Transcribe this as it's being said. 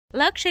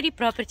Luxury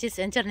Properties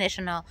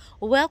International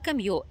welcome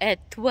you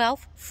at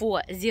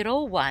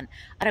 12401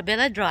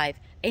 Arabella Drive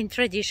in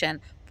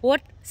Tradition,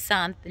 Port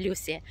St.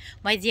 Lucie.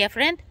 My dear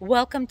friend,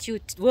 welcome to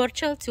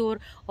virtual tour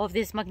of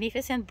this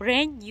magnificent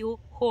brand new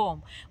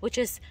home, which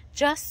is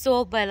just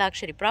sold by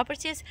Luxury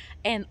Properties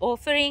and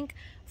offering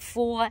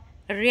for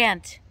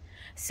rent.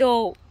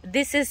 So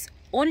this is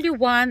only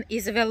one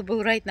is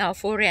available right now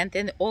for rent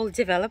in all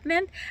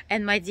development.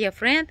 And my dear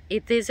friend,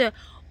 it is a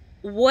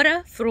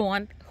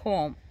waterfront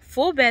home.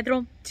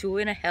 4-bedroom,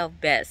 2.5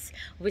 beds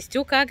with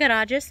 2-car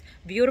garages,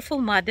 beautiful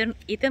modern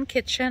eating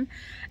kitchen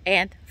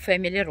and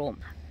family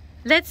room.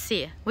 Let's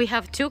see, we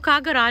have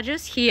 2-car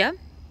garages here.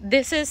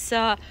 This is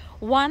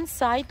one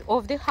side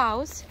of the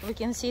house. We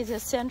can see the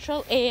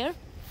central air,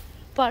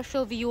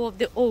 partial view of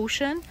the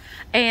ocean,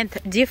 and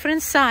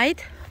different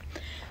side.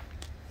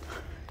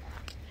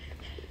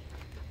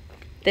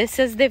 This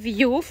is the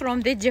view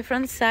from the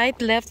different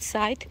side, left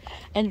side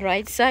and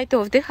right side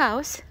of the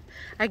house.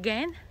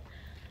 Again,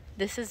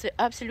 this is an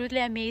absolutely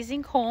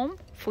amazing home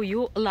for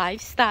your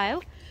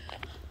lifestyle.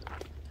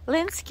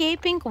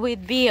 Landscaping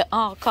would be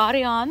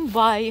carried on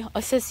by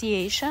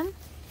association.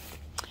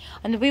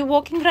 And we're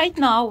walking right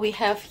now. We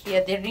have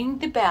here the ring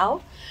the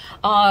bell,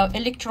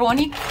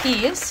 electronic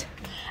keys.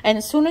 And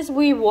as soon as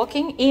we're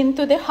walking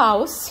into the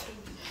house,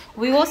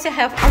 we also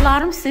have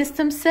alarm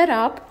system set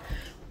up,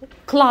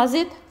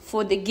 closet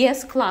for the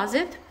guest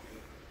closet,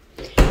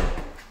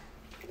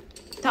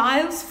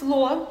 tiles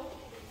floor.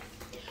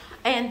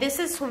 And this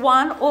is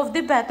one of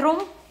the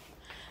bedroom.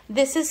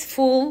 This is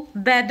full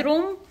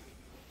bedroom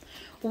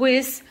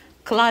with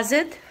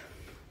closet.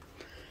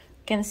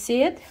 Can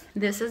see it.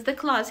 This is the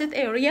closet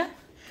area.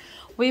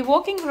 We're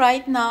walking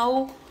right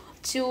now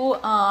to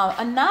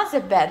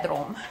another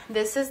bedroom.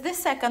 This is the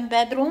second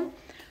bedroom,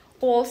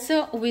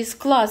 also with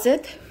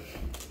closet.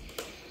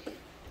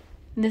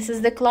 This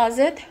is the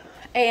closet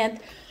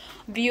and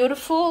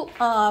beautiful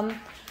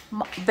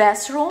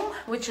bathroom,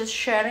 which is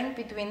sharing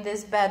between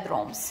these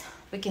bedrooms.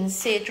 We can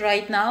see it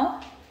right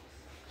now.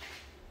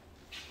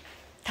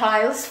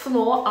 Tiles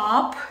floor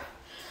up.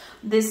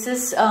 This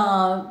is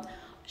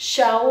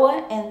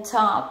shower and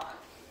tub.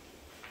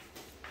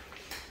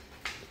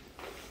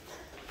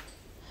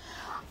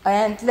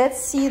 And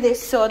let's see the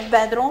third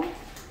bedroom.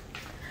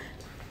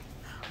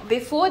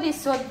 Before the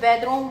third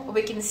bedroom,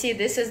 we can see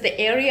this is the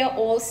area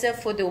also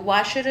for the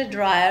washer and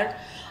dryer.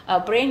 A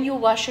brand new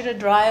washer and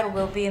dryer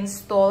will be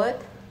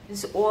installed.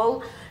 It's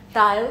all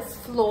tiles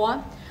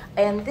floor.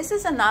 And this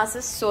is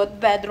another third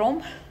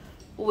bedroom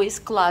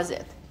with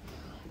closet.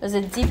 There's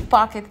a deep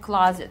pocket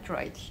closet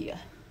right here.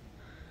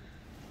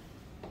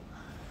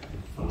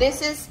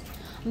 This is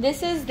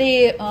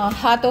the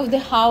heart of the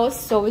house.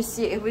 So we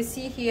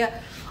see here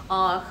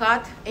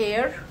hot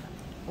air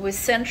with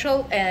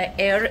central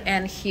air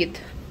and heat.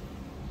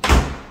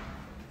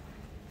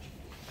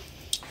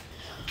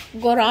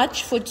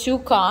 Garage for 2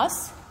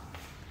 cars.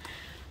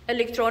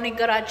 Electronic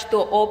garage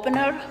door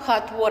opener,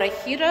 hot water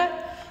heater.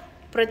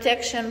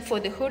 Protection for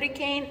the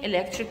hurricane,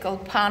 electrical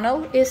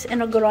panel is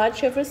in a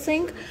garage,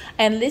 everything.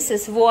 And this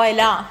is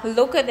voila,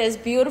 look at this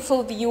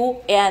beautiful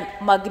view and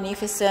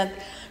magnificent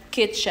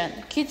kitchen.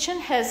 Kitchen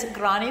has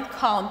granite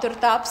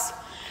countertops,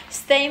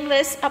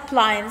 stainless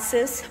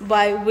appliances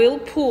by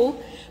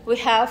Whirlpool. We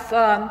have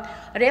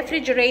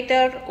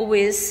refrigerator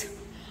with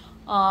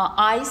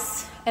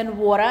ice and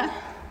water,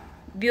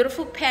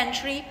 beautiful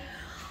pantry.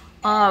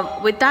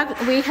 With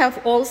that, we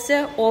have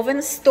also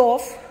oven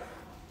stove,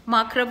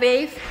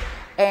 microwave,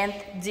 and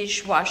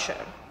dishwasher.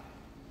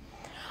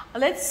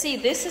 Let's see,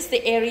 this is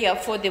the area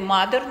for the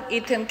modern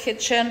eating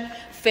kitchen,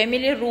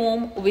 family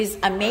room with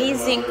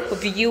amazing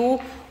view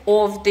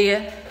of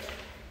the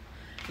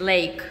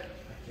lake.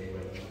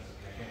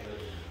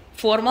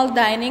 Formal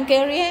dining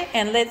area,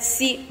 and let's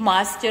see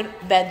master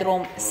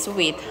bedroom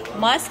suite.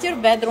 Master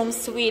bedroom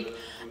suite,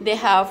 they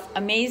have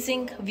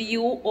amazing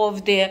view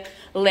of the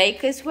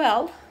lake as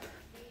well.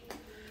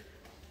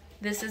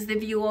 This is the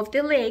view of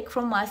the lake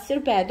from master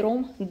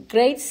bedroom.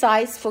 Great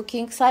size for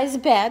king size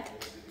bed.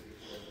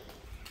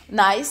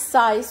 Nice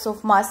size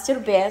of master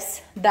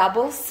bath.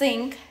 Double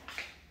sink.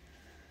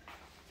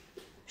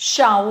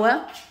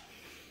 Shower.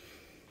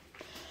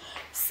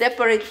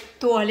 Separate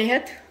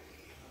toilet.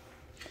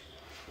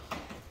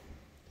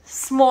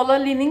 Smaller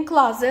linen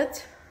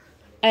closet.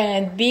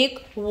 And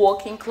big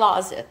walk-in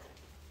closet.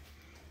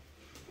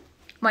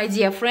 My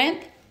dear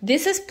friend,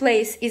 this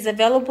place is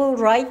available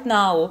right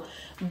now.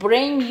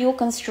 Brand new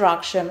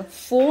construction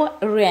for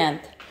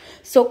rent.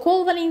 So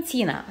call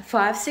Valentina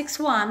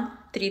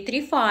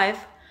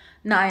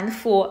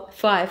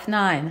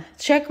 561-335-9459.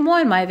 Check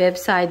more on my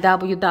website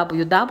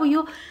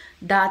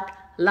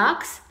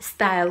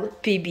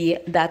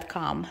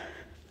www.luxstylepb.com.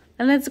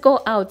 And let's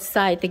go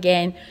outside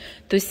again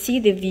to see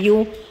the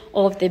view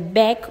of the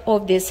back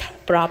of this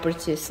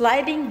property.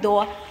 Sliding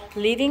door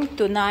leading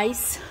to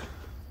nice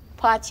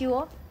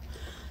patio.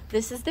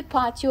 This is the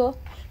patio.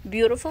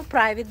 Beautiful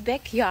private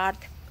backyard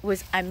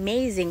with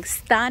amazing,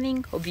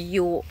 stunning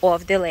view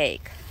of the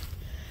lake.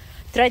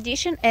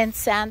 Tradition and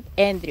St.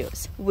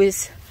 Andrews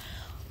with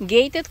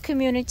gated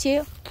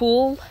community,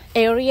 pool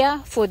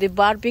area for the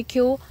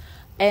barbecue,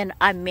 and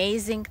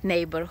amazing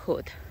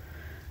neighborhood.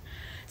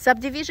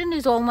 Subdivision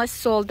is almost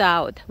sold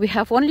out. We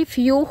have only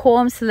few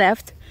homes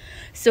left.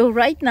 So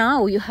right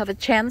now you have a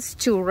chance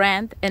to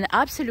rent an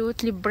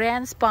absolutely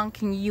brand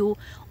spanking new,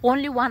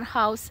 only one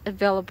house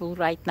available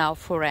right now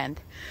for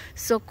rent.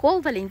 So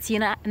call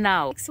Valentina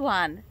now.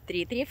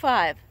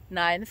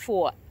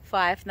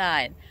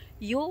 613359459.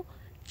 Your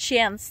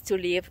chance to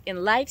live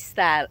in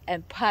lifestyle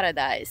and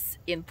paradise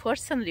in Port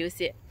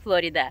Lucie,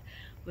 Florida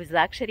with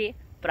Luxury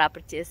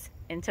Properties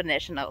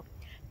International.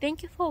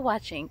 Thank you for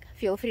watching.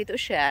 Feel free to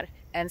share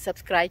and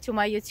subscribe to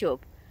my YouTube,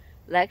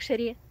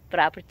 Luxury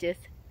Properties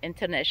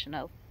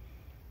International.